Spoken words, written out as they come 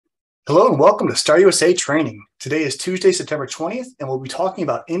Hello and welcome to Star USA Training. Today is Tuesday, September 20th, and we'll be talking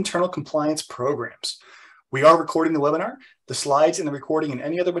about internal compliance programs. We are recording the webinar. The slides and the recording and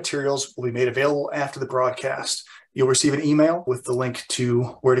any other materials will be made available after the broadcast. You'll receive an email with the link to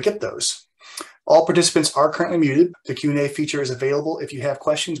where to get those. All participants are currently muted. The Q&A feature is available. If you have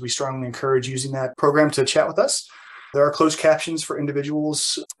questions, we strongly encourage using that program to chat with us. There are closed captions for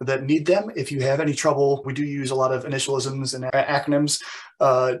individuals that need them. If you have any trouble, we do use a lot of initialisms and acronyms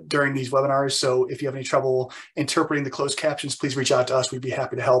during these webinars. So if you have any trouble interpreting the closed captions, please reach out to us. We'd be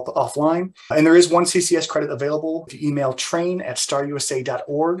happy to help offline. And there is one CCS credit available. If you email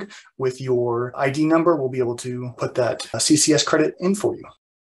train@starusa.org with your ID number, we'll be able to put that CCS credit in for you.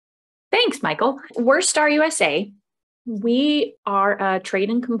 Thanks, Michael. We're Star USA. We are a trade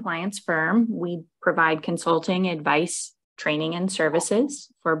and compliance firm. We provide consulting, advice, training, and services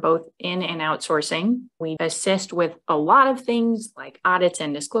for both in and outsourcing. We assist with a lot of things like audits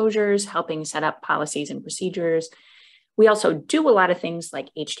and disclosures, helping set up policies and procedures. We also do a lot of things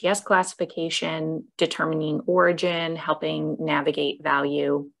like HTS classification, determining origin, helping navigate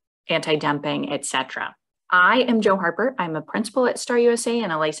value, anti-dumping, etc. I am Jo Harper. I'm a principal at Star USA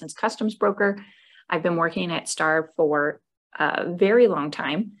and a licensed customs broker. I've been working at Star for a very long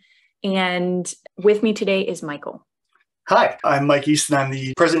time. And with me today is Michael. Hi, I'm Mike Easton. I'm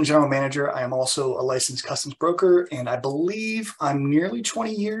the President and General Manager. I am also a licensed customs broker, and I believe I'm nearly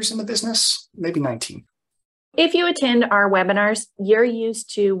 20 years in the business, maybe 19. If you attend our webinars, you're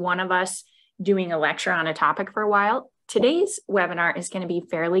used to one of us doing a lecture on a topic for a while. Today's webinar is going to be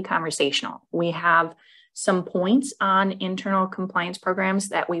fairly conversational. We have some points on internal compliance programs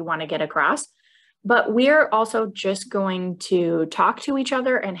that we want to get across. But we're also just going to talk to each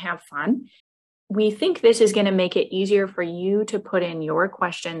other and have fun. We think this is going to make it easier for you to put in your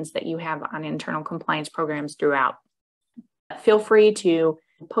questions that you have on internal compliance programs throughout. Feel free to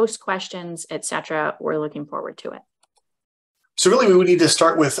post questions, etc. We're looking forward to it. So really, we would need to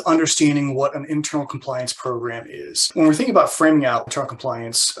start with understanding what an internal compliance program is. When we're thinking about framing out internal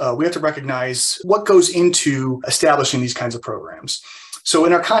compliance, we have to recognize what goes into establishing these kinds of programs. So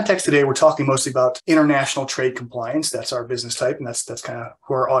in our context today, we're talking mostly about international trade compliance. That's our business type, and that's kind of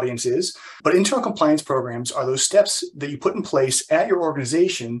who our audience is. But internal compliance programs are those steps that you put in place at your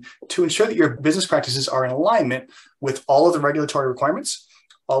organization to ensure that your business practices are in alignment with all of the regulatory requirements,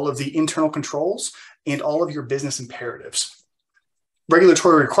 all of the internal controls, and all of your business imperatives.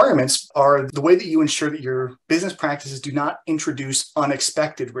 Regulatory requirements are the way that you ensure that your business practices do not introduce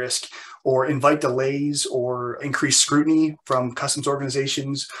unexpected risk or invite delays or increase scrutiny from customs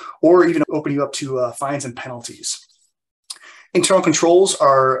organizations, or even open you up to fines and penalties. Internal controls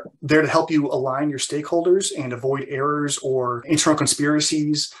are there to help you align your stakeholders and avoid errors or internal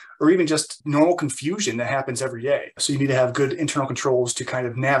conspiracies, or even just normal confusion that happens every day. So you need to have good internal controls to kind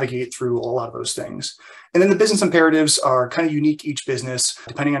of navigate through a lot of those things. And then the business imperatives are kind of unique each business,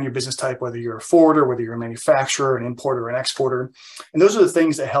 depending on your business type, whether you're a forwarder, whether you're a manufacturer, an importer, an exporter. And those are the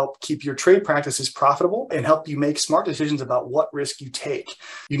things that help keep your trade practices profitable and help you make smart decisions about what risk you take.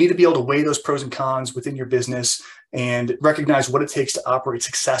 You need to be able to weigh those pros and cons within your business and recognize what it takes to operate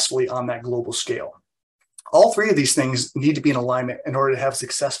successfully on that global scale. All three of these things need to be in alignment in order to have a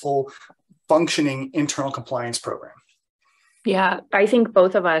successful, functioning internal compliance program. Yeah, I think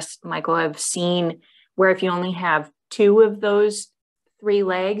both of us, Michael, have seen where if you only have two of those three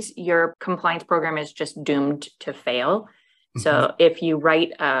legs, your compliance program is just doomed to fail. So if you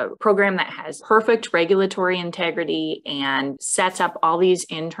write a program that has perfect regulatory integrity and sets up all these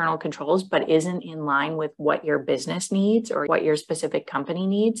internal controls, but isn't in line with what your business needs or what your specific company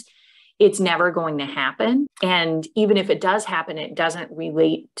needs, it's never going to happen. And even if it does happen, it doesn't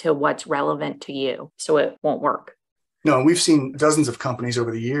relate to what's relevant to you. So it won't work. No, we've seen dozens of companies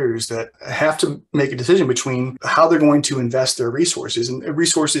over the years that have to make a decision between how they're going to invest their resources. And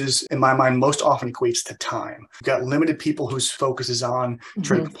resources, in my mind, most often equates to time. You've got limited people whose focus is on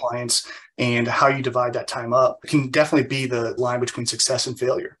trade compliance, and how you divide that time up can definitely be the line between success and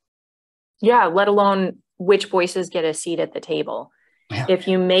failure. Yeah, let alone which voices get a seat at the table. Yeah. If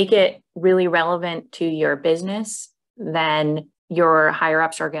you make it really relevant to your business, then your higher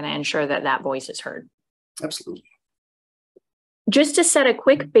ups are going to ensure that that voice is heard. Absolutely. Just to set a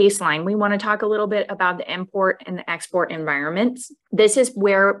quick baseline, we want to talk a little bit about the import and the export environments. This is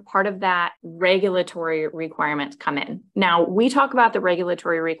where part of that regulatory requirements come in. Now, we talk about the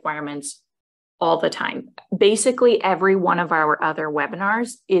regulatory requirements all the time. Basically, every one of our other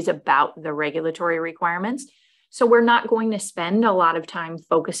webinars is about the regulatory requirements. So we're not going to spend a lot of time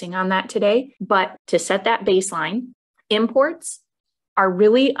focusing on that today. But to set that baseline, imports are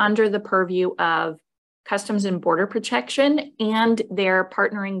really under the purview of Customs and Border Protection, and their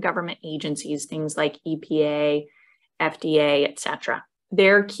partnering government agencies, things like EPA, FDA, etc.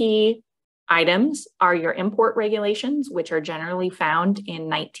 Their key items are your import regulations, which are generally found in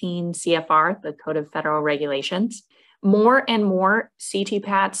 19 CFR, the Code of Federal Regulations. More and more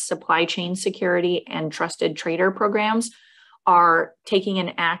CTPATs, supply chain security, and trusted trader programs are taking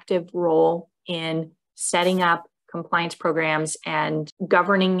an active role in setting up compliance programs and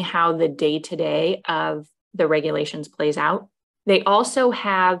governing how the day-to-day of the regulations plays out. They also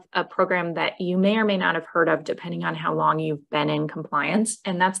have a program that you may or may not have heard of, depending on how long you've been in compliance,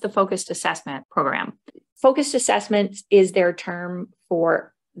 and that's the Focused Assessment Program. Focused Assessment is their term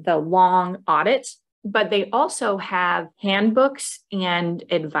for the long audits, but they also have handbooks and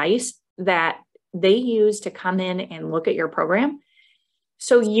advice that they use to come in and look at your program.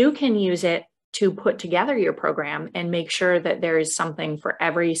 So you can use it to put together your program and make sure that there is something for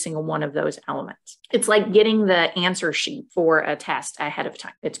every single one of those elements. It's like getting the answer sheet for a test ahead of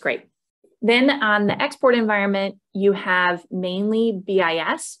time. It's great. Then on the export environment, you have mainly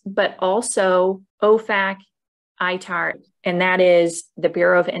BIS, but also OFAC, ITAR, and that is the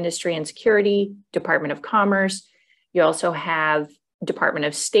Bureau of Industry and Security, Department of Commerce. You also have Department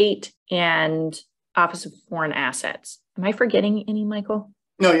of State and Office of Foreign Assets. Am I forgetting any, Michael?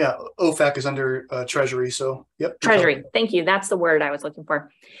 No, yeah. OFAC is under Treasury. So, yep. Treasury. Thank you. That's the word I was looking for.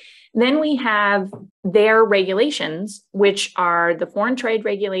 Then we have their regulations, which are the Foreign Trade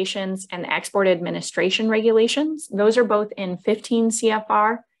Regulations and the Export Administration Regulations. Those are both in 15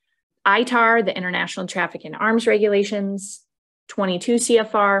 CFR. ITAR, the International Traffic in Arms Regulations, 22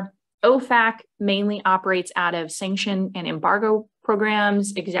 CFR. OFAC mainly operates out of sanction and embargo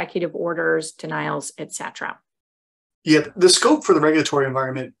programs, executive orders, denials, etc. Yeah, the scope for the regulatory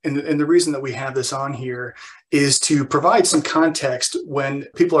environment and the reason that we have this on here is to provide some context when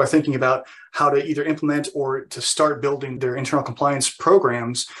people are thinking about how to either implement or to start building their internal compliance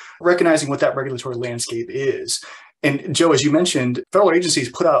programs, recognizing what that regulatory landscape is. And Joe, as you mentioned, federal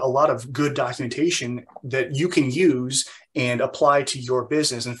agencies put out a lot of good documentation that you can use and apply to your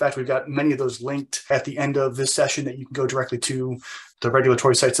business. In fact, we've got many of those linked at the end of this session that you can go directly to the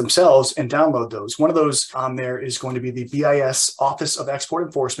regulatory sites themselves and download those. One of those on there is going to be the BIS Office of Export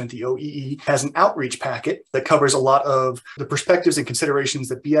Enforcement, the OEE, has an outreach packet that covers a lot of the perspectives and considerations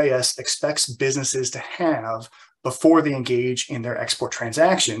that BIS expects businesses to have before they engage in their export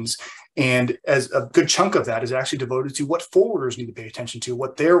transactions. And as a good chunk of that is actually devoted to what forwarders need to pay attention to,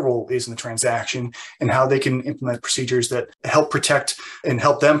 what their role is in the transaction, and how they can implement procedures that help protect and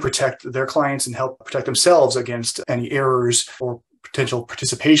help them protect their clients and help protect themselves against any errors or potential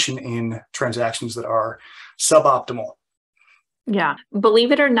participation in transactions that are suboptimal. Yeah.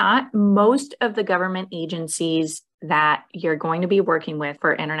 Believe it or not, most of the government agencies that you're going to be working with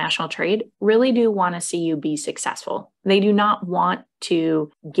for international trade really do want to see you be successful. They do not want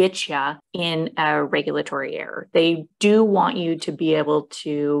to get you in a regulatory error. They do want you to be able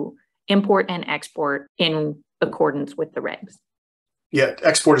to import and export in accordance with the regs. Yeah,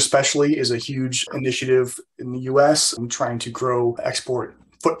 export especially is a huge initiative in the US. I'm trying to grow export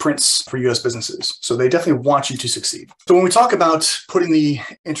footprints for US businesses. So they definitely want you to succeed. So when we talk about putting the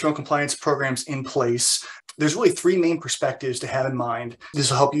internal compliance programs in place, there's really three main perspectives to have in mind. This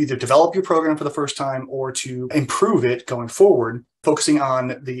will help you either develop your program for the first time or to improve it going forward, focusing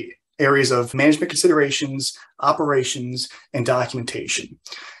on the areas of management considerations, operations, and documentation.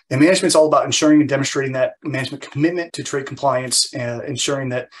 And management is all about ensuring and demonstrating that management commitment to trade compliance, and ensuring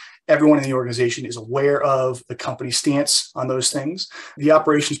that everyone in the organization is aware of the company's stance on those things. The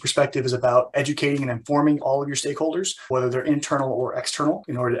operations perspective is about educating and informing all of your stakeholders, whether they're internal or external,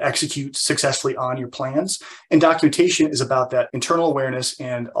 in order to execute successfully on your plans. And documentation is about that internal awareness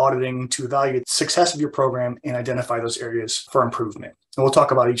and auditing to evaluate the success of your program and identify those areas for improvement. And we'll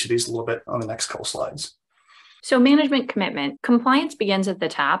talk about each of these a little bit on the next couple slides. So management commitment, compliance begins at the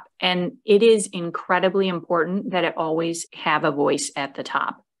top, and it is incredibly important that it always have a voice at the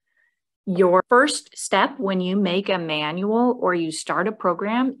top. Your first step when you make a manual or you start a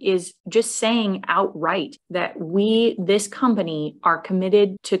program is just saying outright that this company, are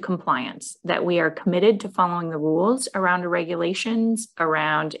committed to compliance, that we are committed to following the rules around the regulations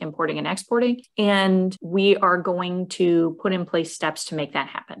around importing and exporting, and we are going to put in place steps to make that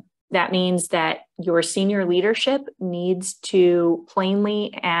happen. That means that your senior leadership needs to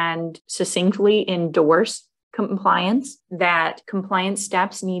plainly and succinctly endorse compliance, that compliance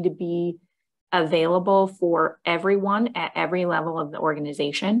steps need to be available for everyone at every level of the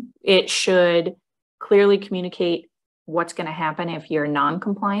organization. It should clearly communicate what's going to happen if you're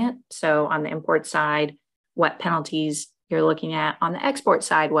non-compliant. So on the import side, what penalties you're looking at on the export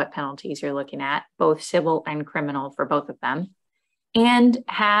side, what penalties you're looking at, both civil and criminal for both of them, and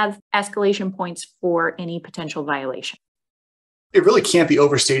have escalation points for any potential violation. It really can't be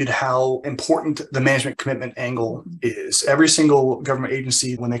overstated how important the management commitment angle is. Every single government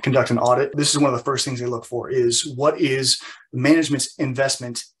agency, when they conduct an audit, this is one of the first things they look for is what is management's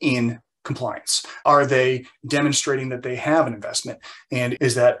investment in compliance? Are they demonstrating that they have an investment? And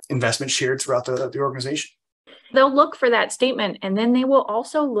is that investment shared throughout the organization? They'll look for that statement, and then they will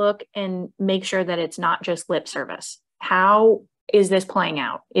also look and make sure that it's not just lip service. How is this playing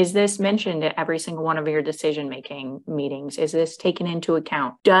out? Is this mentioned at every single one of your decision-making meetings? Is this taken into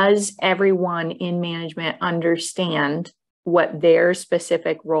account? Does everyone in management understand what their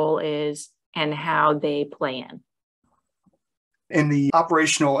specific role is and how they play in? In the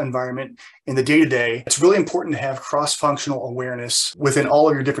operational environment, in the day-to-day, it's really important to have cross-functional awareness within all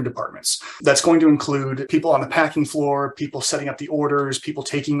of your different departments. That's going to include people on the packing floor, people setting up the orders, people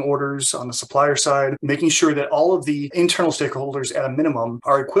taking orders on the supplier side, making sure that all of the internal stakeholders at a minimum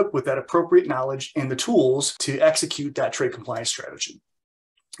are equipped with that appropriate knowledge and the tools to execute that trade compliance strategy.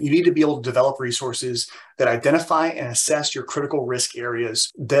 You need to be able to develop resources that identify and assess your critical risk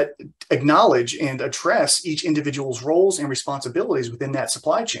areas, that acknowledge and address each individual's roles and responsibilities within that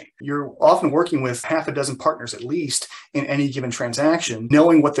supply chain. You're often working with half a dozen partners at least in any given transaction.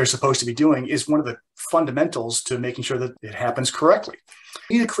 Knowing what they're supposed to be doing is one of the fundamentals to making sure that it happens correctly.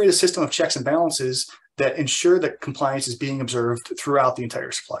 You need to create a system of checks and balances that ensure that compliance is being observed throughout the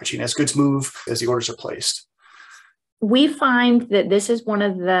entire supply chain as goods move, as the orders are placed. We find that this is one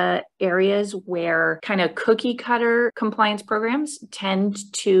of the areas where kind of cookie cutter compliance programs tend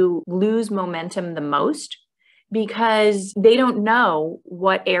to lose momentum the most because they don't know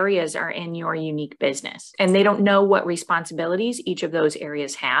what areas are in your unique business and they don't know what responsibilities each of those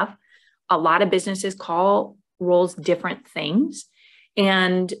areas have. A lot of businesses call roles different things.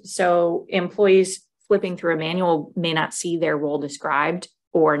 And so employees flipping through a manual may not see their role described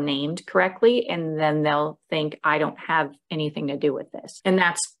or named correctly, and then they'll think, I don't have anything to do with this. And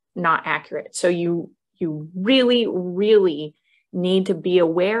that's not accurate. So you really, really need to be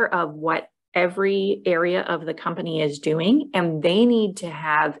aware of what every area of the company is doing, and they need to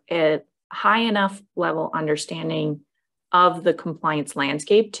have a high enough level understanding of the compliance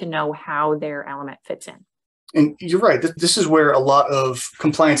landscape to know how their element fits in. And you're right. This is where a lot of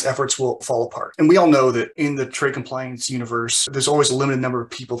compliance efforts will fall apart. And we all know that in the trade compliance universe, there's always a limited number of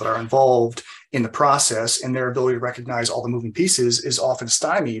people that are involved in the process, and their ability to recognize all the moving pieces is often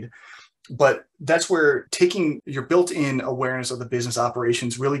stymied. But that's where taking your built-in awareness of the business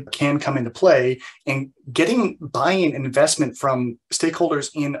operations really can come into play, and getting buy-in and investment from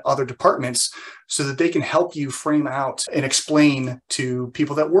stakeholders in other departments so that they can help you frame out and explain to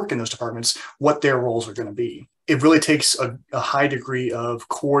people that work in those departments what their roles are going to be. It really takes a high degree of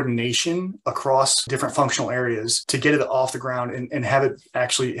coordination across different functional areas to get it off the ground and have it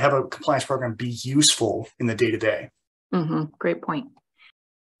actually have a compliance program be useful in the day-to-day. Great point.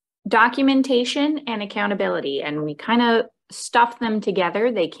 Documentation and accountability, and we kind of stuff them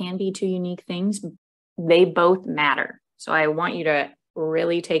together. They can be two unique things. They both matter. So I want you to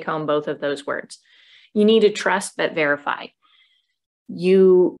really take home both of those words. You need to trust but verify.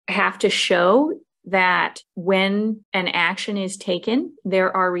 You have to show that when an action is taken,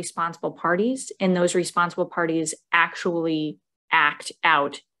 there are responsible parties, and those responsible parties actually act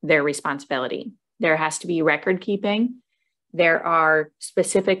out their responsibility. There has to be record keeping. There are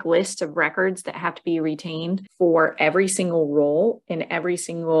specific lists of records that have to be retained for every single role in every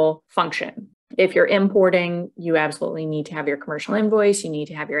single function. If you're importing, you absolutely need to have your commercial invoice. You need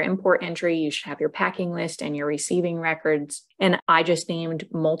to have your import entry. You should have your packing list and your receiving records. And I just named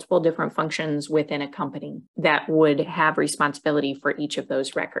multiple different functions within a company that would have responsibility for each of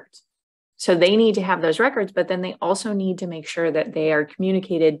those records. So they need to have those records, but then they also need to make sure that they are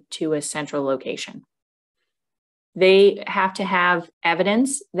communicated to a central location. They have to have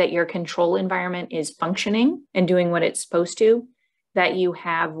evidence that your control environment is functioning and doing what it's supposed to, that you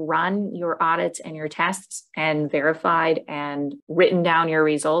have run your audits and your tests and verified and written down your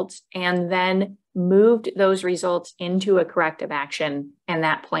results, and then moved those results into a corrective action, and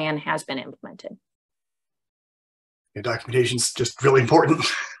that plan has been implemented. Yeah, documentation is just really important.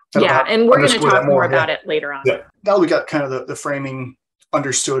 Yeah, and we're going to talk more about it later on. Yeah. Now we got kind of the framing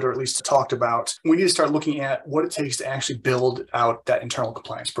understood, or at least talked about, we need to start looking at what it takes to actually build out that internal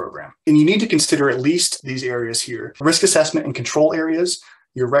compliance program. And you need to consider at least these areas here: risk assessment and control areas,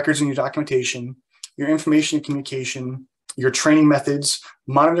 your records and your documentation, your information and communication, your training methods,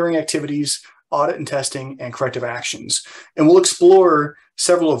 monitoring activities, audit and testing, and corrective actions. And we'll explore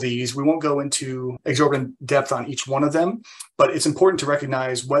several of these. We won't go into exorbitant depth on each one of them, but it's important to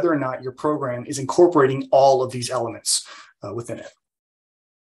recognize whether or not your program is incorporating all of these elements within it.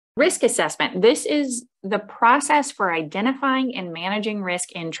 Risk assessment. This is the process for identifying and managing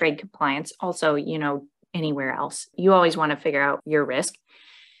risk in trade compliance. Also, anywhere else. You always want to figure out your risk,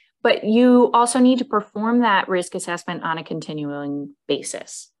 but you also need to perform that risk assessment on a continuing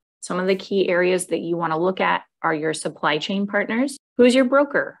basis. Some of the key areas that you want to look at are your supply chain partners. Who's your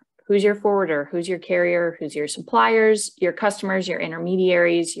broker? Who's your forwarder? Who's your carrier? Who's your suppliers, your customers, your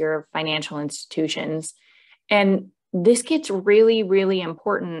intermediaries, your financial institutions? And this gets really, really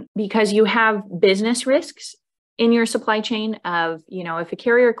important because you have business risks in your supply chain of, if a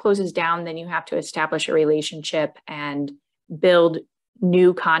carrier closes down, then you have to establish a relationship and build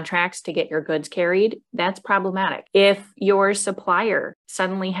new contracts to get your goods carried. That's problematic. If your supplier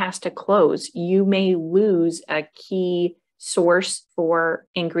suddenly has to close, you may lose a key source for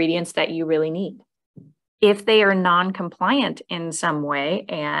ingredients that you really need. If they are non-compliant in some way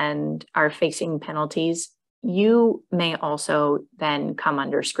and are facing penalties, you may also then come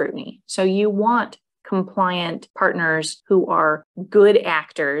under scrutiny. So you want compliant partners who are good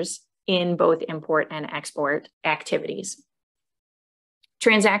actors in both import and export activities.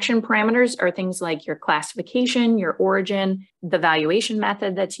 Transaction parameters are things like your classification, your origin, the valuation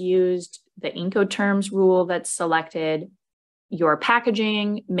method that's used, the Incoterms rule that's selected, your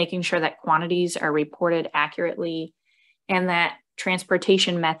packaging, making sure that quantities are reported accurately, and that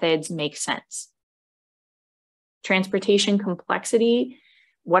transportation methods make sense. Transportation complexity,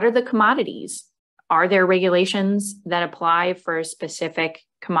 what are the commodities? Are there regulations that apply for specific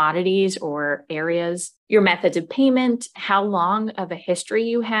commodities or areas? Your methods of payment, how long of a history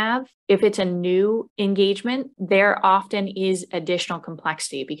you have. If it's a new engagement, there often is additional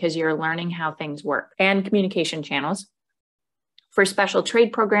complexity because you're learning how things work. And communication channels. For special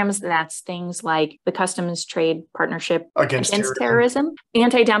trade programs, that's things like the Customs Trade Partnership Against Terrorism,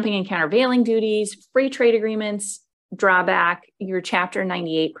 anti-dumping and countervailing duties, free trade agreements, drawback, your Chapter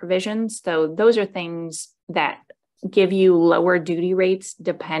 98 provisions. So those are things that give you lower duty rates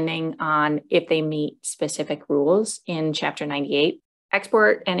depending on if they meet specific rules in Chapter 98.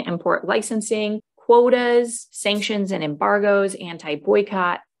 Export and import licensing, quotas, sanctions and embargoes,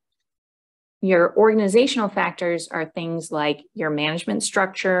 anti-boycott. Your organizational factors are things like your management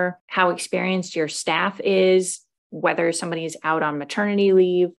structure, how experienced your staff is, whether somebody is out on maternity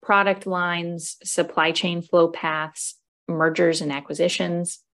leave, product lines, supply chain flow paths, mergers and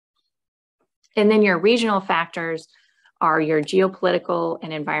acquisitions. And then your regional factors are your geopolitical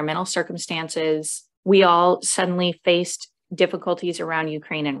and environmental circumstances. We all suddenly faced difficulties around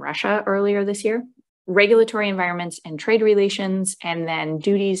Ukraine and Russia earlier this year. Regulatory environments and trade relations, and then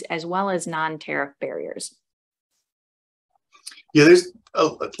duties as well as non-tariff barriers. Yeah, there's a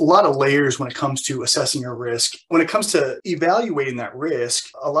lot of layers when it comes to assessing your risk. When it comes to evaluating that risk,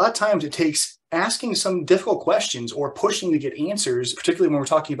 a lot of times it takes asking some difficult questions or pushing to get answers, particularly when we're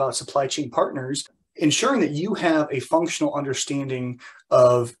talking about supply chain partners, ensuring that you have a functional understanding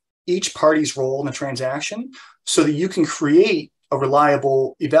of each party's role in the transaction so that you can create a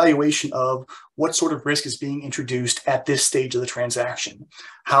reliable evaluation of what sort of risk is being introduced at this stage of the transaction.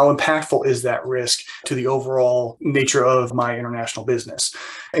 How impactful is that risk to the overall nature of my international business?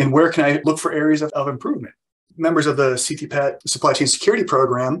 And where can I look for areas of improvement? Members of the CTPAT Supply Chain Security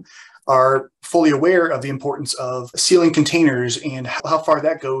Program are fully aware of the importance of sealing containers and how far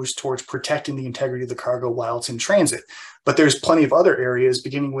that goes towards protecting the integrity of the cargo while it's in transit. But there's plenty of other areas,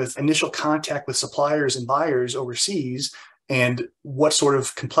 beginning with initial contact with suppliers and buyers overseas, and what sort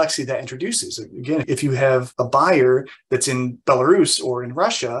of complexity that introduces. Again, if you have a buyer that's in Belarus or in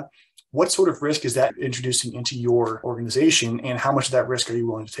Russia, what sort of risk is that introducing into your organization, and how much of that risk are you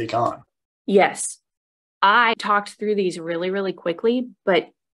willing to take on? Yes, I talked through these really, really quickly, but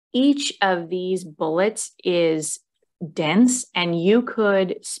each of these bullets is dense, and you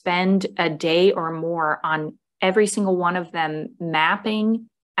could spend a day or more on every single one of them, mapping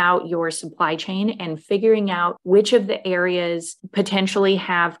out your supply chain and figuring out which of the areas potentially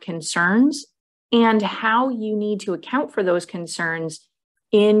have concerns and how you need to account for those concerns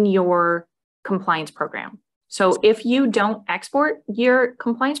in your compliance program. So if you don't export, your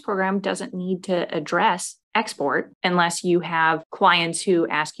compliance program doesn't need to address export unless you have clients who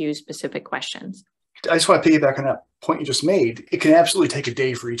ask you specific questions. I just want to piggyback on that point you just made. It can absolutely take a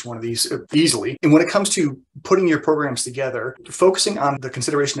day for each one of these easily. And when it comes to putting your programs together, focusing on the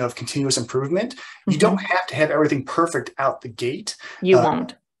consideration of continuous improvement, you don't have to have everything perfect out the gate. You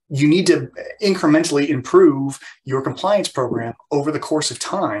won't. you need to incrementally improve your compliance program over the course of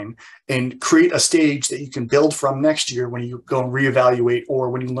time and create a stage that you can build from next year when you go and reevaluate, or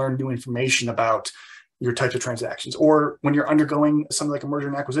when you learn new information about your types of transactions, or when you're undergoing something like a merger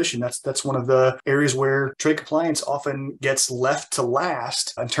and acquisition. That's one of the areas where trade compliance often gets left to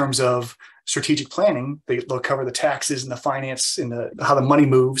last in terms of strategic planning. They'll cover the taxes and the finance and how the money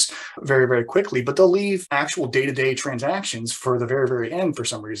moves very, very quickly, but they'll leave actual day-to-day transactions for the very, very end for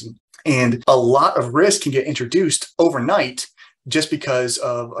some reason. And a lot of risk can get introduced overnight just because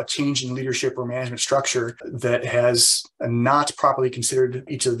of a change in leadership or management structure that has not properly considered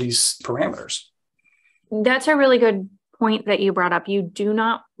each of these parameters. That's a really good point that you brought up. You do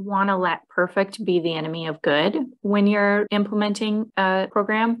not want to let perfect be the enemy of good when you're implementing a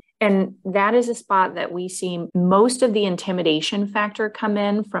program. And that is a spot that we see most of the intimidation factor come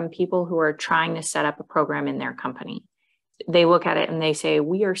in from people who are trying to set up a program in their company. They look at it and they say,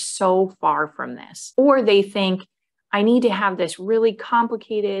 we are so far from this. Or they think, I need to have this really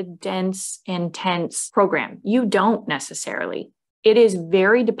complicated, dense, intense program. You don't necessarily. It is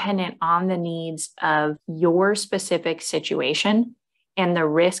very dependent on the needs of your specific situation and the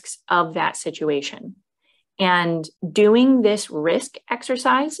risks of that situation. And doing this risk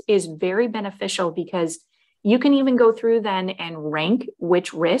exercise is very beneficial because you can even go through then and rank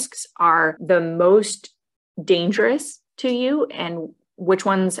which risks are the most dangerous to you and which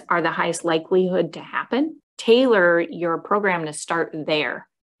ones are the highest likelihood to happen. Tailor your program to start there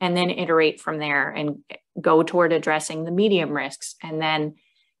and then iterate from there and go toward addressing the medium risks. And then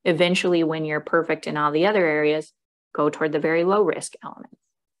eventually, when you're perfect in all the other areas, go toward the very low risk elements.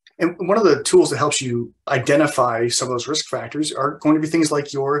 And one of the tools that helps you identify some of those risk factors are going to be things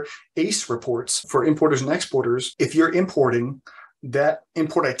like your ACE reports for importers and exporters. If you're importing, that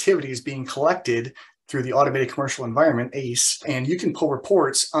import activity is being collected through the automated commercial environment, ACE, and you can pull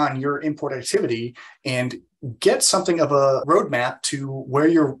reports on your import activity and get something of a roadmap to where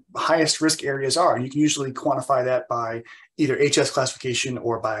your highest risk areas are. And you can usually quantify that by either HS classification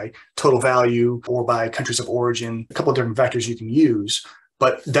or by total value or by countries of origin, a couple of different vectors you can use.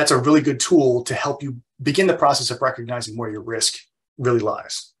 But that's a really good tool to help you begin the process of recognizing where your risk really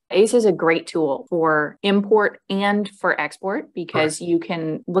lies. ACE is a great tool for import and for export because you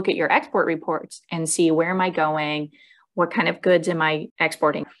can look at your export reports and see, where am I going? What kind of goods am I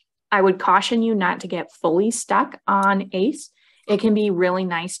exporting? I would caution you not to get fully stuck on ACE. It can be really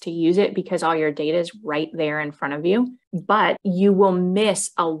nice to use it because all your data is right there in front of you, but you will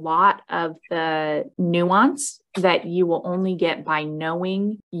miss a lot of the nuance that you will only get by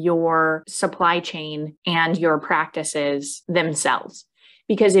knowing your supply chain and your practices themselves.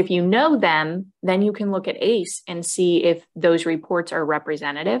 Because if you know them, then you can look at ACE and see if those reports are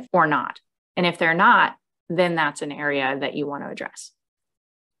representative or not. And if they're not, then that's an area that you want to address.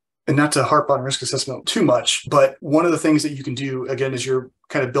 And not to harp on risk assessment too much, but one of the things that you can do, again, is you're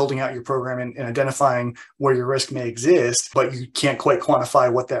kind of building out your program and identifying where your risk may exist, but you can't quite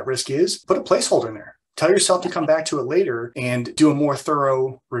quantify what that risk is. Put a placeholder in there. Tell yourself to come back to it later and do a more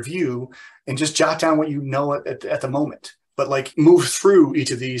thorough review and just jot down what you know at the moment. But like move through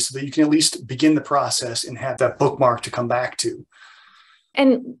each of these so that you can at least begin the process and have that bookmark to come back to.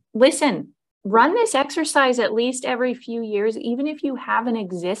 And listen, run this exercise at least every few years, even if you have an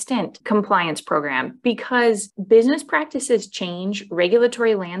existent compliance program, because business practices change,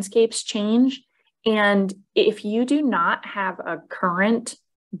 regulatory landscapes change. And if you do not have a current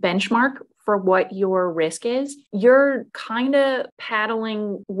benchmark for what your risk is, you're kind of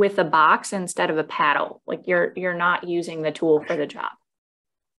paddling with a box instead of a paddle. Like you're not using the tool for the job.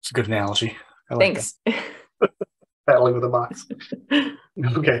 It's a good analogy. I like Thanks. That. Paddling with a box.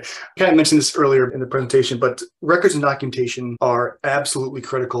 Okay. I kind of mentioned this earlier in the presentation, but records and documentation are absolutely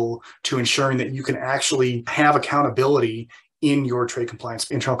critical to ensuring that you can actually have accountability in your trade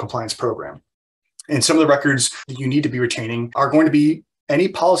compliance, internal compliance program. And some of the records that you need to be retaining are going to be any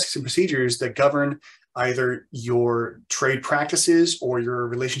policies and procedures that govern either your trade practices or your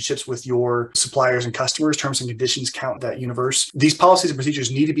relationships with your suppliers and customers. Terms and conditions count that universe. These policies and procedures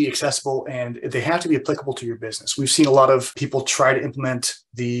need to be accessible and they have to be applicable to your business. We've seen a lot of people try to implement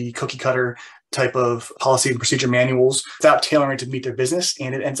the cookie cutter type of policy and procedure manuals without tailoring to meet their business,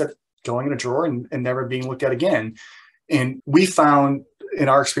 and it ends up going in a drawer and never being looked at again. And we found in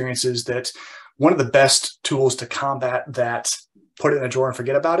our experiences that one of the best tools to combat that, put it in a drawer and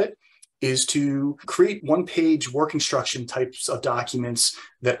forget about it, is to create one-page work instruction types of documents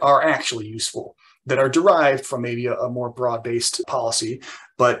that are actually useful, that are derived from maybe a more broad-based policy,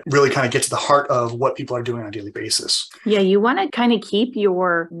 but really kind of get to the heart of what people are doing on a daily basis. Yeah, you want to kind of keep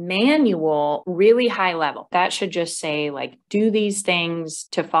your manual really high level. That should just say, like, do these things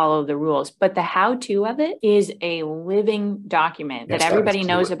to follow the rules. But the how-to of it is a living document that everybody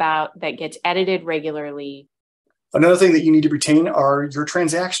knows about, that gets edited regularly. Another thing that you need to retain are your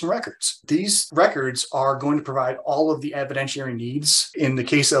transaction records. These records are going to provide all of the evidentiary needs in the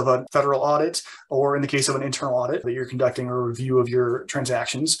case of a federal audit or in the case of an internal audit that you're conducting a review of your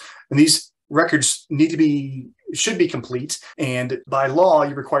transactions. And these records should be complete. And by law,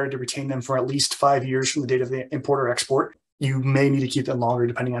 you're required to retain them for at least 5 years from the date of the import or export. You may need to keep them longer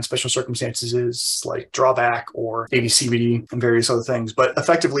depending on special circumstances like drawback or AD/CVD and various other things. But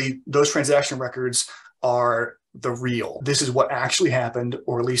effectively, those transaction records are the real. This is what actually happened,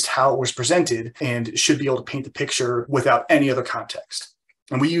 or at least how it was presented, and should be able to paint the picture without any other context.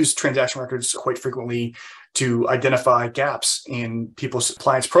 And we use transaction records quite frequently to identify gaps in people's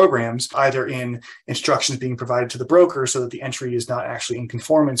compliance programs, either in instructions being provided to the broker so that the entry is not actually in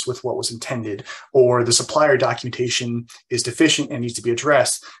conformance with what was intended, or the supplier documentation is deficient and needs to be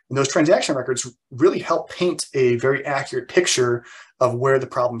addressed. And those transaction records really help paint a very accurate picture of where the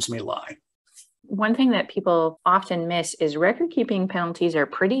problems may lie. One thing that people often miss is record keeping penalties are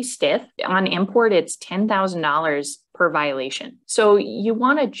pretty stiff. On import, it's $10,000 per violation. So you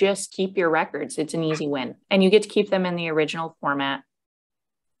want to just keep your records. It's an easy win. And you get to keep them in the original format.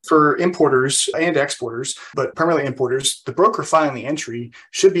 For importers and exporters, but primarily importers, the broker filing the entry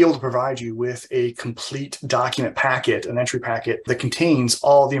should be able to provide you with a complete document packet, an entry packet that contains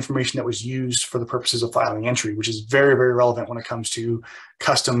all the information that was used for the purposes of filing the entry, which is very, very relevant when it comes to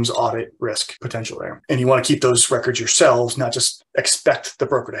customs audit risk potential there. And you want to keep those records yourselves, not just expect the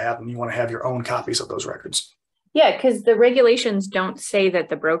broker to have them. You want to have your own copies of those records. Yeah, because the regulations don't say that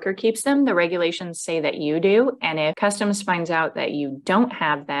the broker keeps them. The regulations say that you do. And if customs finds out that you don't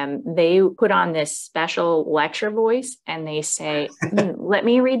have them, they put on this special lecture voice and they say, let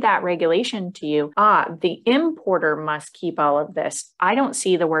me read that regulation to you. The importer must keep all of this. I don't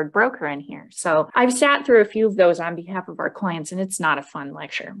see the word broker in here. So I've sat through a few of those on behalf of our clients, and it's not a fun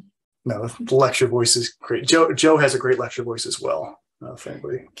lecture. No, the lecture voice is great. Joe has a great lecture voice as well. If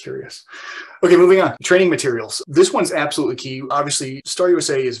anybody curious. Okay, moving on. Training materials. This one's absolutely key. Obviously, Star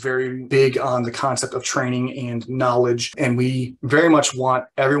USA is very big on the concept of training and knowledge, and we very much want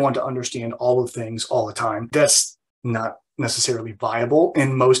everyone to understand all of things all the time. That's not necessarily viable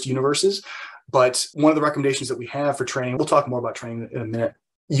in most universes, but one of the recommendations that we have for training, we'll talk more about training in a minute.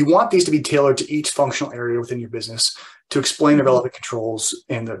 You want these to be tailored to each functional area within your business to explain the relevant controls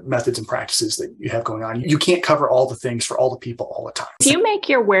and the methods and practices that you have going on. You can't cover all the things for all the people all the time. If you make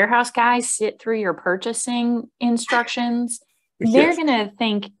your warehouse guys sit through your purchasing instructions, they're going to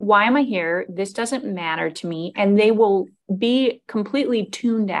think, why am I here? This doesn't matter to me. And they will be completely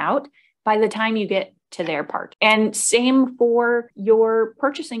tuned out by the time you get to their part. And same for your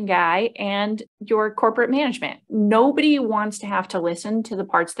purchasing guy and your corporate management. Nobody wants to have to listen to the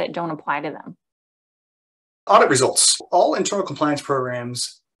parts that don't apply to them. Audit results. All internal compliance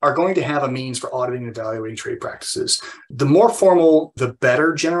programs are going to have a means for auditing and evaluating trade practices. The more formal, the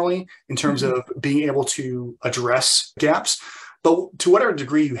better generally in terms of being able to address gaps. But to whatever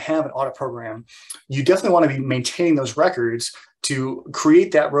degree you have an audit program, you definitely want to be maintaining those records to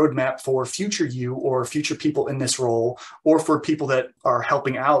create that roadmap for future you or future people in this role, or for people that are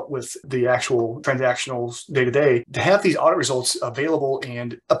helping out with the actual transactional day-to-day, to have these audit results available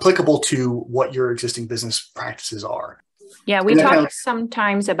and applicable to what your existing business practices are. Yeah, we talk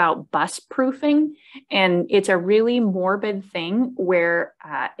sometimes about bus proofing, and it's a really morbid thing where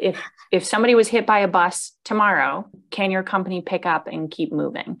if somebody was hit by a bus tomorrow, can your company pick up and keep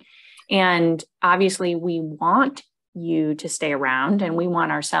moving? And obviously we want you to stay around and we want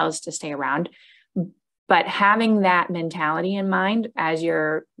ourselves to stay around. But having that mentality in mind as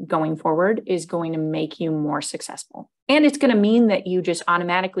you're going forward is going to make you more successful. And it's going to mean that you just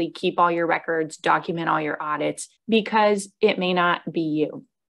automatically keep all your records, document all your audits, because it may not be you.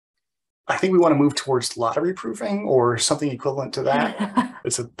 I think we want to move towards lottery proofing or something equivalent to that.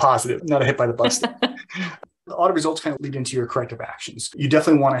 It's a positive, not a hit by the bus. The audit results kind of lead into your corrective actions. You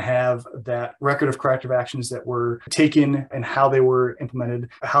definitely want to have that record of corrective actions that were taken and how they were implemented,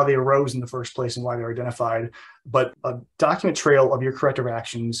 how they arose in the first place and why they were identified. But a document trail of your corrective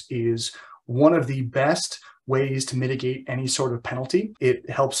actions is one of the best ways to mitigate any sort of penalty. It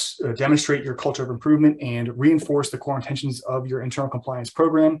helps demonstrate your culture of improvement and reinforce the core intentions of your internal compliance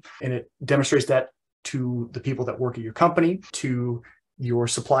program. And it demonstrates that to the people that work at your company, to your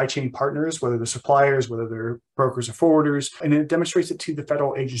supply chain partners, whether they're suppliers, whether they're brokers or forwarders, and it demonstrates it to the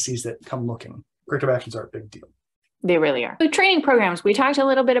federal agencies that come looking. Corrective actions are a big deal. They really are. So training programs, we talked a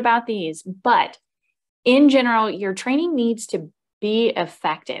little bit about these, but in general, your training needs to be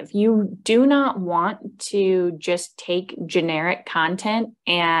effective. You do not want to just take generic content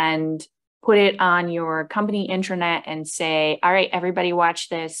and put it on your company intranet and say, all right, everybody watch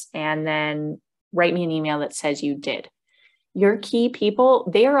this, and then write me an email that says you did. Your key people,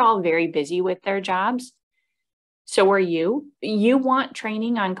 they are all very busy with their jobs. So are you. You want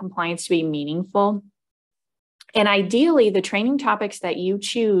training on compliance to be meaningful. And ideally, the training topics that you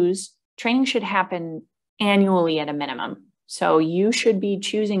choose, training should happen annually at a minimum. So you should be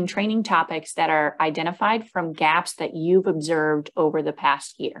choosing training topics that are identified from gaps that you've observed over the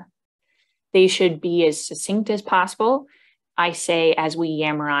past year. They should be as succinct as possible. I say as we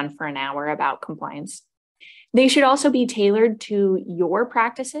yammer on for an hour about compliance. They should also be tailored to your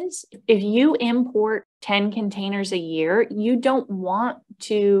practices. If you import 10 containers a year, you don't want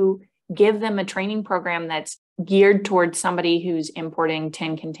to give them a training program that's geared towards somebody who's importing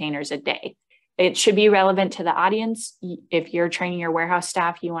 10 containers a day. It should be relevant to the audience. If you're training your warehouse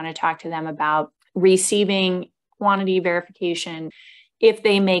staff, you want to talk to them about receiving quantity verification. If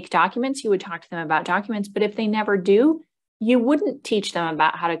they make documents, you would talk to them about documents. But if they never do, you wouldn't teach them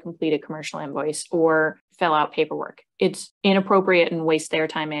about how to complete a commercial invoice or fill out paperwork. It's inappropriate and wastes their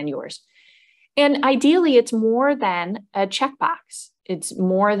time and yours. And ideally, it's more than a checkbox. It's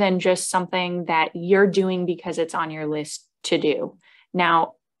more than just something that you're doing because it's on your list to do.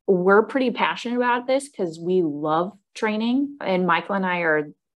 Now, we're pretty passionate about this because we love training. And Michael and I are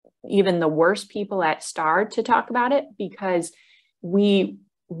even the worst people at STAR to talk about it because we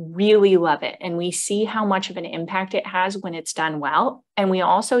really love it. And we see how much of an impact it has when it's done well. And we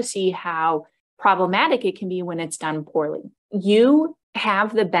also see how problematic it can be when it's done poorly. You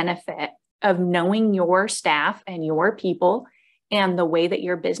have the benefit of knowing your staff and your people and the way that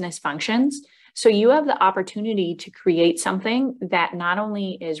your business functions. So you have the opportunity to create something that not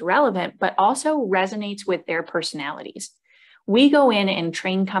only is relevant, but also resonates with their personalities. We go in and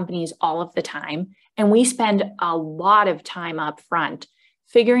train companies all of the time, and we spend a lot of time up front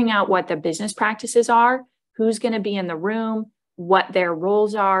figuring out what the business practices are, who's going to be in the room, what their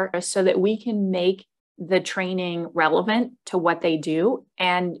roles are, so that we can make the training relevant to what they do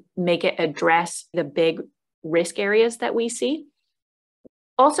and make it address the big risk areas that we see.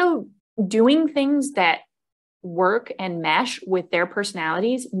 Also, doing things that work and mesh with their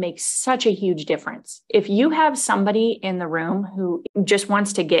personalities makes such a huge difference. If you have somebody in the room who just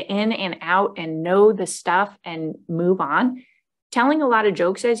wants to get in and out and know the stuff and move on, telling a lot of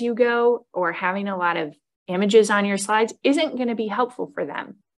jokes as you go or having a lot of images on your slides isn't going to be helpful for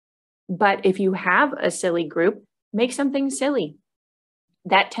them. But if you have a silly group, make something silly.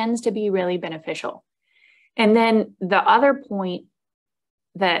 That tends to be really beneficial. And then the other point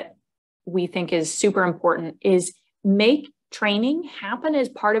that we think is super important is make training happen as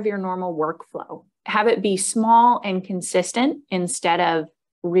part of your normal workflow. Have it be small and consistent instead of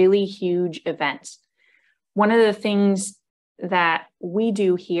really huge events. One of the things that we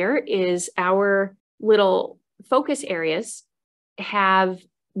do here is our little focus areas have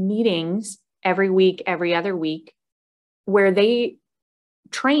meetings every week, every other week, where they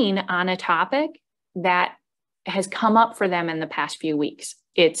train on a topic that has come up for them in the past few weeks.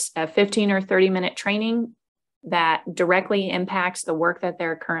 It's a 15 or 30-minute training that directly impacts the work that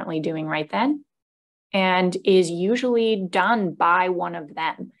they're currently doing right then and is usually done by one of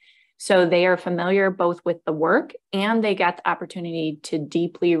them. So they are familiar both with the work and they got the opportunity to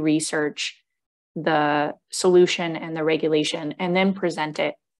deeply research the solution and the regulation and then present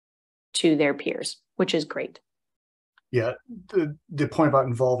it to their peers, which is great. Yeah, the point about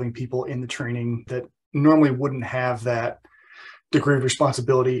involving people in the training that normally wouldn't have that degree of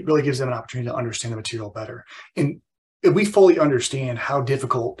responsibility really gives them an opportunity to understand the material better. And we fully understand how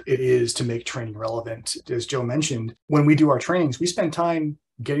difficult it is to make training relevant. As Joe mentioned, when we do our trainings, we spend time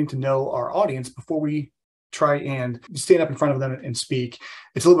getting to know our audience before we try and stand up in front of them and speak.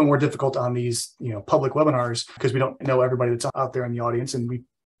 It's a little bit more difficult on these, public webinars because we don't know everybody that's out there in the audience, and we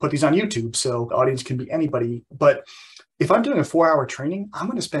put these on YouTube, so the audience can be anybody. But if I'm doing a 4-hour training, I'm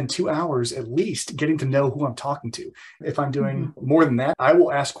going to spend 2 hours at least getting to know who I'm talking to. If I'm doing more than that, I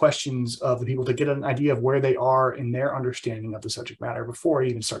will ask questions of the people to get an idea of where they are in their understanding of the subject matter before I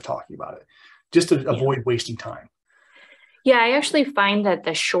even start talking about it, just to avoid wasting time. Yeah, I actually find that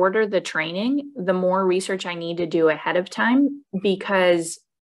the shorter the training, the more research I need to do ahead of time because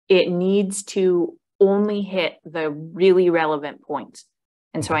it needs to only hit the really relevant points.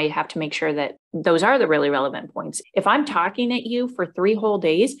 And so I have to make sure that those are the really relevant points. If I'm talking at you for 3 whole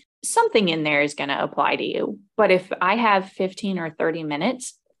days, something in there is going to apply to you. But if I have 15 or 30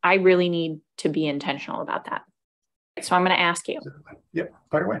 minutes, I really need to be intentional about that. So I'm going to ask you. Yep,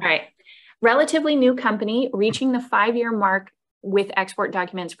 fire away. All right. Relatively new company reaching the 5-year mark with export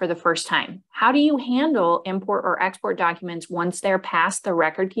documents for the first time. How do you handle import or export documents once they're past the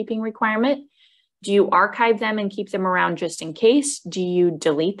record keeping requirement? Do you archive them and keep them around just in case? Do you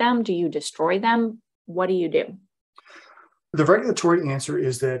delete them? Do you destroy them? What do you do? The regulatory answer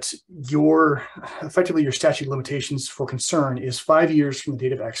is that effectively your statute of limitations for concern is 5 years from the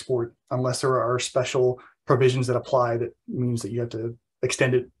date of export, unless there are special provisions that apply that means that you have to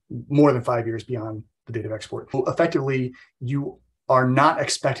extend it more than 5 years beyond the date of export. Effectively, you are not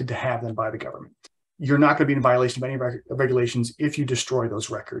expected to have them by the government. You're not going to be in violation of any regulations if you destroy those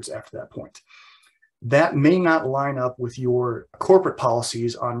records after that point. That may not line up with your corporate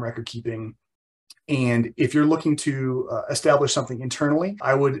policies on record keeping. And if you're looking to establish something internally,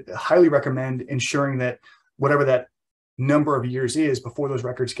 I would highly recommend ensuring that whatever that number of years is before those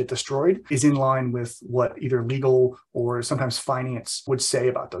records get destroyed is in line with what either legal or sometimes finance would say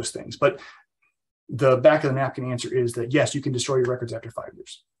about those things. But the back of the napkin answer is that yes, you can destroy your records after 5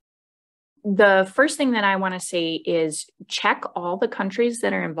 years. The first thing that I want to say is check all the countries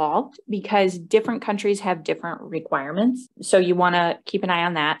that are involved, because different countries have different requirements. So you want to keep an eye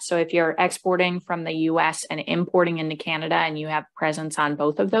on that. So if you're exporting from the US and importing into Canada and you have presence on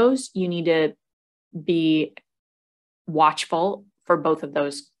both of those, you need to be watchful for both of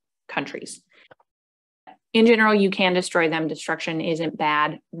those countries. In general, you can destroy them. Destruction isn't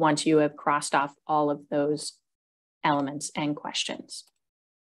bad once you have crossed off all of those elements and questions.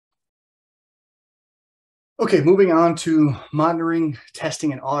 Okay, moving on to monitoring,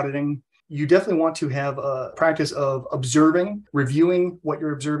 testing, and auditing. You definitely want to have a practice of observing, reviewing what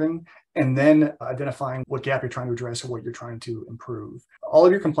you're observing, and then identifying what gap you're trying to address or what you're trying to improve. All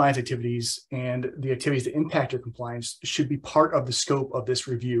of your compliance activities and the activities that impact your compliance should be part of the scope of this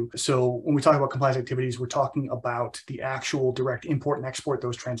review. So when we talk about compliance activities, we're talking about the actual direct import and export,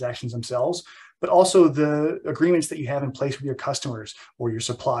 those transactions themselves, but also the agreements that you have in place with your customers or your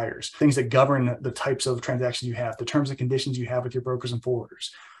suppliers, things that govern the types of transactions you have, the terms and conditions you have with your brokers and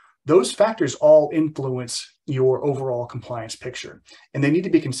forwarders. Those factors all influence your overall compliance picture, and they need to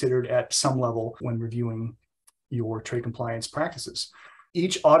be considered at some level when reviewing your trade compliance practices.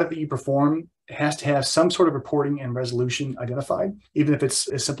 Each audit that you perform has to have some sort of reporting and resolution identified, even if it's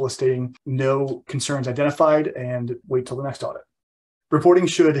as simple as stating no concerns identified and wait till the next audit. Reporting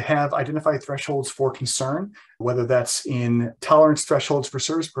should have identified thresholds for concern, whether that's in tolerance thresholds for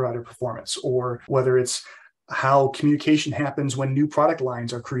service provider performance, or whether it's how communication happens when new product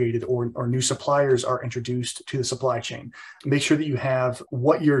lines are created or new suppliers are introduced to the supply chain. Make sure that you have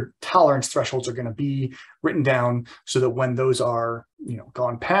what your tolerance thresholds are going to be written down so that when those are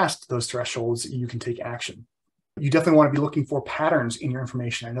gone past those thresholds, you can take action. You definitely want to be looking for patterns in your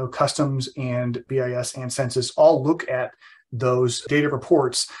information. I know Customs and BIS and Census all look at those data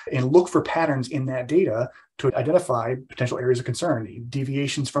reports and look for patterns in that data to identify potential areas of concern,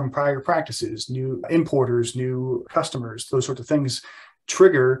 deviations from prior practices, new importers, new customers, those sorts of things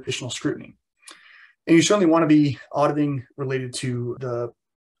trigger additional scrutiny. And you certainly want to be auditing related to the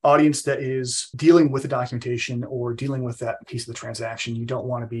audience that is dealing with the documentation or dealing with that piece of the transaction. You don't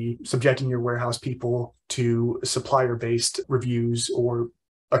want to be subjecting your warehouse people to supplier-based reviews or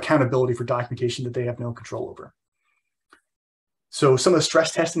accountability for documentation that they have no control over. So some of the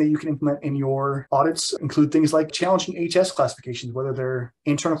stress testing that you can implement in your audits include things like challenging HS classifications, whether they're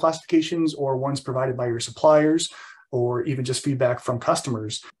internal classifications or ones provided by your suppliers, or even just feedback from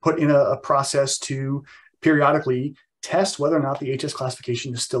customers. Put in a process to periodically test whether or not the HS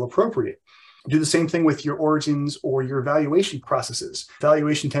classification is still appropriate. Do the same thing with your origins or your valuation processes.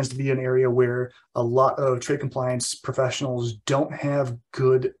 Valuation tends to be an area where a lot of trade compliance professionals don't have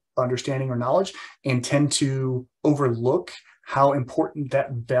good understanding or knowledge and tend to overlook how important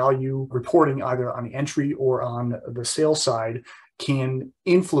that value reporting, either on the entry or on the sales side, can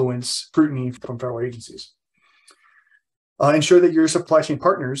influence scrutiny from federal agencies. Ensure that your supply chain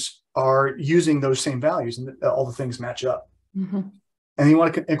partners are using those same values and that all the things match up. Mm-hmm. And you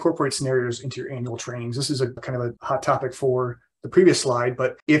want to incorporate scenarios into your annual trainings. This is a kind of a hot topic for the previous slide,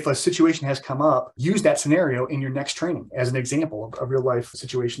 but if a situation has come up, use that scenario in your next training as an example of a real life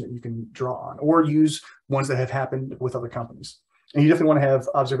situation that you can draw on, or use ones that have happened with other companies. And you definitely want to have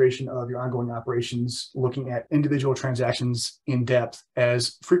observation of your ongoing operations, looking at individual transactions in depth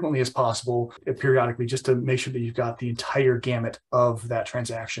as frequently as possible, periodically, just to make sure that you've got the entire gamut of that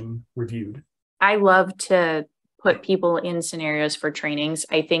transaction reviewed. I love to put people in scenarios for trainings.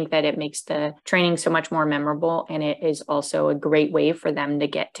 I think that it makes the training so much more memorable, and it is also a great way for them to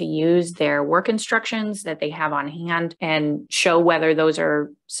get to use their work instructions that they have on hand and show whether those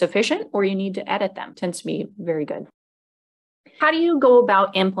are sufficient or you need to edit them. It tends to be very good. How do you go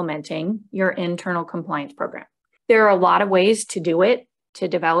about implementing your internal compliance program? There are a lot of ways to do it, to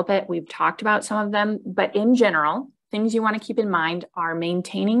develop it. We've talked about some of them, but in general, things you want to keep in mind are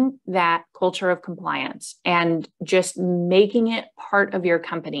maintaining that culture of compliance and just making it part of your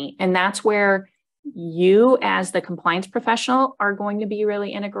company. And that's where you as the compliance professional are going to be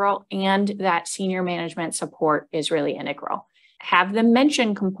really integral, and that senior management support is really integral. Have them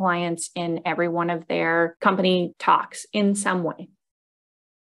mention compliance in every one of their company talks in some way.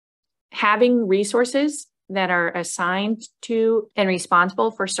 Having resources that are assigned to and responsible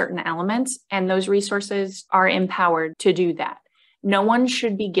for certain elements, and those resources are empowered to do that. No one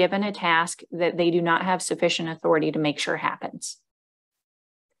should be given a task that they do not have sufficient authority to make sure happens.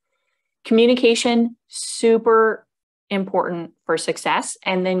 Communication, super important for success,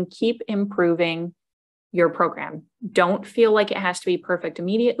 and then keep improving your program. Don't feel like it has to be perfect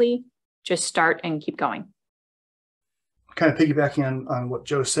immediately. Just start and keep going. Kind of piggybacking on what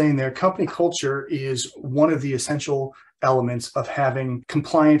Joe's saying there, company culture is one of the essential elements of having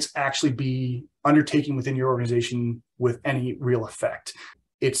compliance actually be undertaken within your organization with any real effect.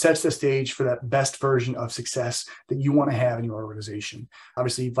 It sets the stage for that best version of success that you want to have in your organization.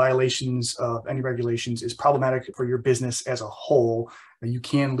 Obviously, violations of any regulations is problematic for your business as a whole. You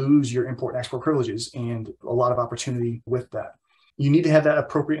can lose your import and export privileges and a lot of opportunity with that. You need to have that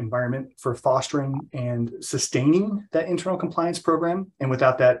appropriate environment for fostering and sustaining that internal compliance program. And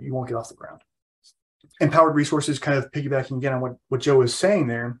without that, you won't get off the ground. Empowered resources, kind of piggybacking again on what Joe was saying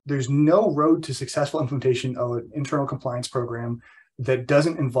there, there's no road to successful implementation of an internal compliance program that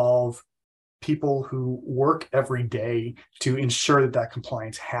doesn't involve people who work every day to ensure that that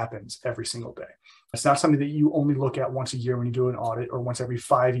compliance happens every single day. It's not something that you only look at once a year when you do an audit, or once every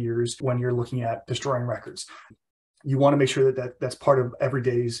 5 years when you're looking at destroying records. You want to make sure that that's part of every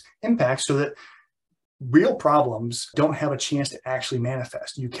day's impact, so that real problems don't have a chance to actually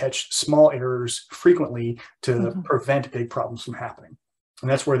manifest. You catch small errors frequently to prevent big problems from happening. And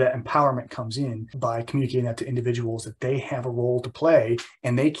that's where that empowerment comes in, by communicating that to individuals that they have a role to play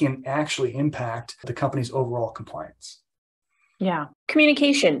and they can actually impact the company's overall compliance. Yeah.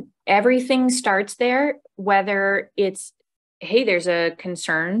 Communication. Everything starts there, whether it's, hey, there's a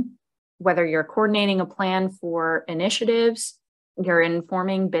concern, whether you're coordinating a plan for initiatives, you're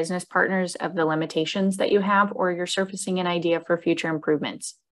informing business partners of the limitations that you have, or you're surfacing an idea for future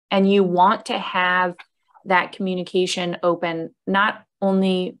improvements. And you want to have that communication open, not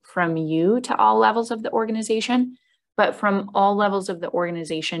only from you to all levels of the organization, but from all levels of the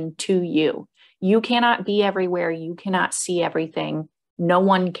organization to you. You cannot be everywhere. You cannot see everything. No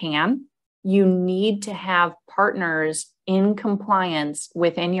one can. You need to have partners in compliance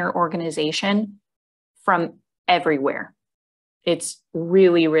within your organization from everywhere. It's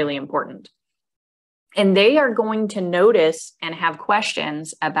really, really important. And they are going to notice and have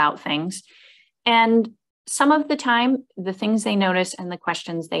questions about things. And some of the time, the things they notice and the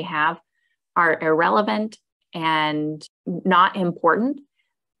questions they have are irrelevant and not important,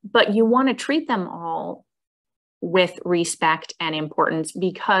 but you want to treat them all with respect and importance,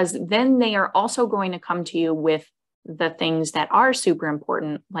 because then they are also going to come to you with the things that are super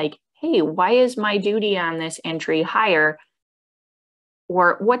important, like, hey, why is my duty on this entry higher?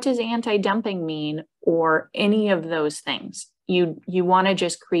 Or what does anti-dumping mean? Or any of those things. You want to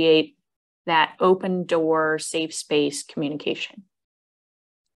just create that open door, safe space communication.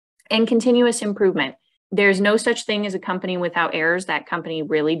 And continuous improvement. There's no such thing as a company without errors. That company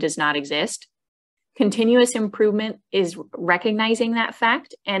really does not exist. Continuous improvement is recognizing that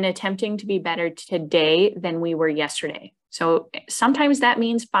fact and attempting to be better today than we were yesterday. So sometimes that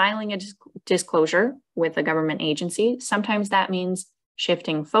means filing a disclosure with a government agency. Sometimes that means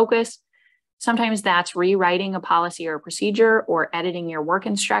shifting focus. Sometimes that's rewriting a policy or a procedure, or editing your work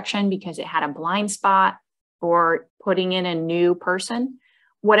instruction because it had a blind spot, or putting in a new person.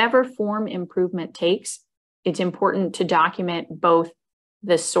 Whatever form improvement takes, it's important to document both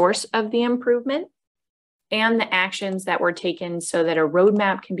the source of the improvement and the actions that were taken, so that a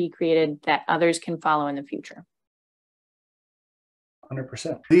roadmap can be created that others can follow in the future.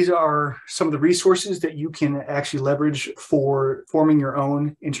 100%. These are some of the resources that you can actually leverage for forming your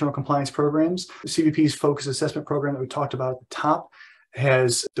own internal compliance programs. The CBP's focus assessment program that we talked about at the top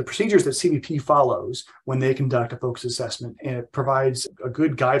has the procedures that CBP follows when they conduct a focus assessment, and it provides a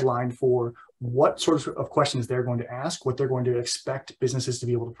good guideline for what sorts of questions they're going to ask, what they're going to expect businesses to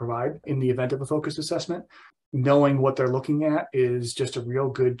be able to provide in the event of a focus assessment. Knowing what they're looking at is just a real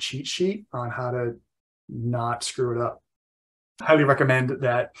good cheat sheet on how to not screw it up. Highly recommend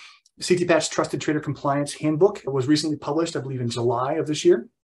that. CTPAT's Trusted Trader Compliance Handbook was recently published, I believe in July of this year.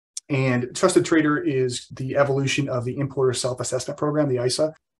 And Trusted Trader is the evolution of the Importer Self-Assessment Program, the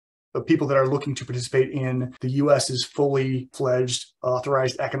ISA. The people that are looking to participate in the U.S.'s fully fledged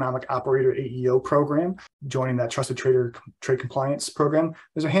Authorized Economic Operator AEO program, joining that Trusted Trader Trade Compliance program.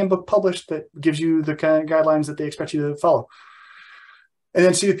 There's a handbook published that gives you the kind of guidelines that they expect you to follow. And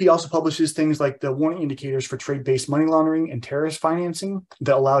then CFP also publishes things like the warning indicators for trade-based money laundering and terrorist financing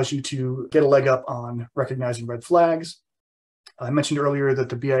that allows you to get a leg up on recognizing red flags. I mentioned earlier that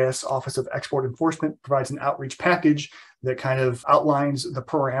the BIS Office of Export Enforcement provides an outreach package that kind of outlines the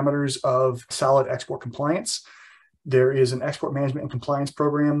parameters of solid export compliance. There is an Export Management and Compliance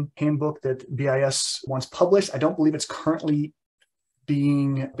Program handbook that BIS once published. I don't believe it's currently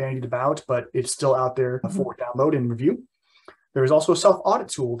being bandied about, but it's still out there for download and review. There is also a self-audit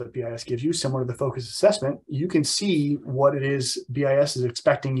tool that BIS gives you, similar to the focus assessment. You can see what it is BIS is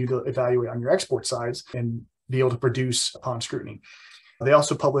expecting you to evaluate on your export sides and be able to produce upon scrutiny. They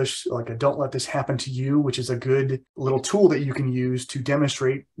also publish like a Don't Let This Happen to You, which is a good little tool that you can use to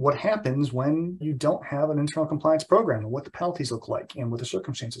demonstrate what happens when you don't have an internal compliance program and what the penalties look like and what the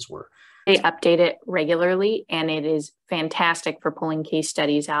circumstances were. They update it regularly, and it is fantastic for pulling case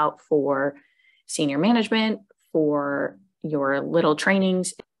studies out for senior management, for your little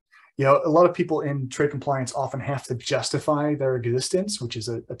trainings. You know, a lot of people in trade compliance often have to justify their existence, which is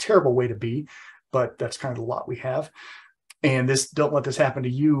a terrible way to be, but that's kind of the lot we have. And this Don't Let This Happen to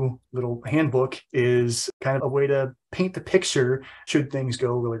You little handbook is kind of a way to paint the picture should things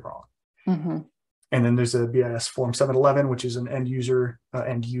go really wrong. Mm-hmm. And then there's a BIS Form 711, which is an end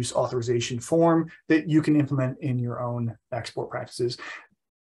use authorization form that you can implement in your own export practices.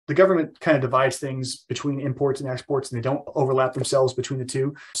 The government kind of divides things between imports and exports, and they don't overlap themselves between the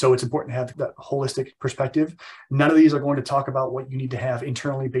two. So it's important to have that holistic perspective. None of these are going to talk about what you need to have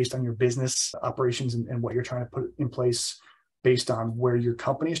internally based on your business operations and what you're trying to put in place based on where your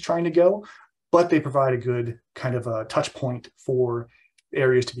company is trying to go, but they provide a good kind of a touch point for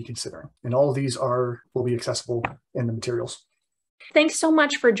areas to be considering. And all of these will be accessible in the materials. Thanks so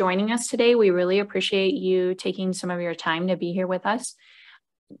much for joining us today. We really appreciate you taking some of your time to be here with us.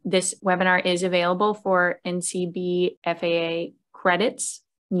 This webinar is available for NCB FAA credits.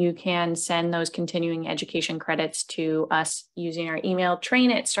 You can send those continuing education credits to us using our email,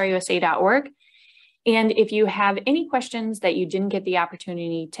 train@starusa.org. And if you have any questions that you didn't get the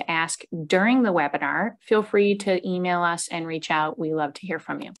opportunity to ask during the webinar, feel free to email us and reach out. We love to hear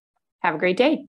from you. Have a great day.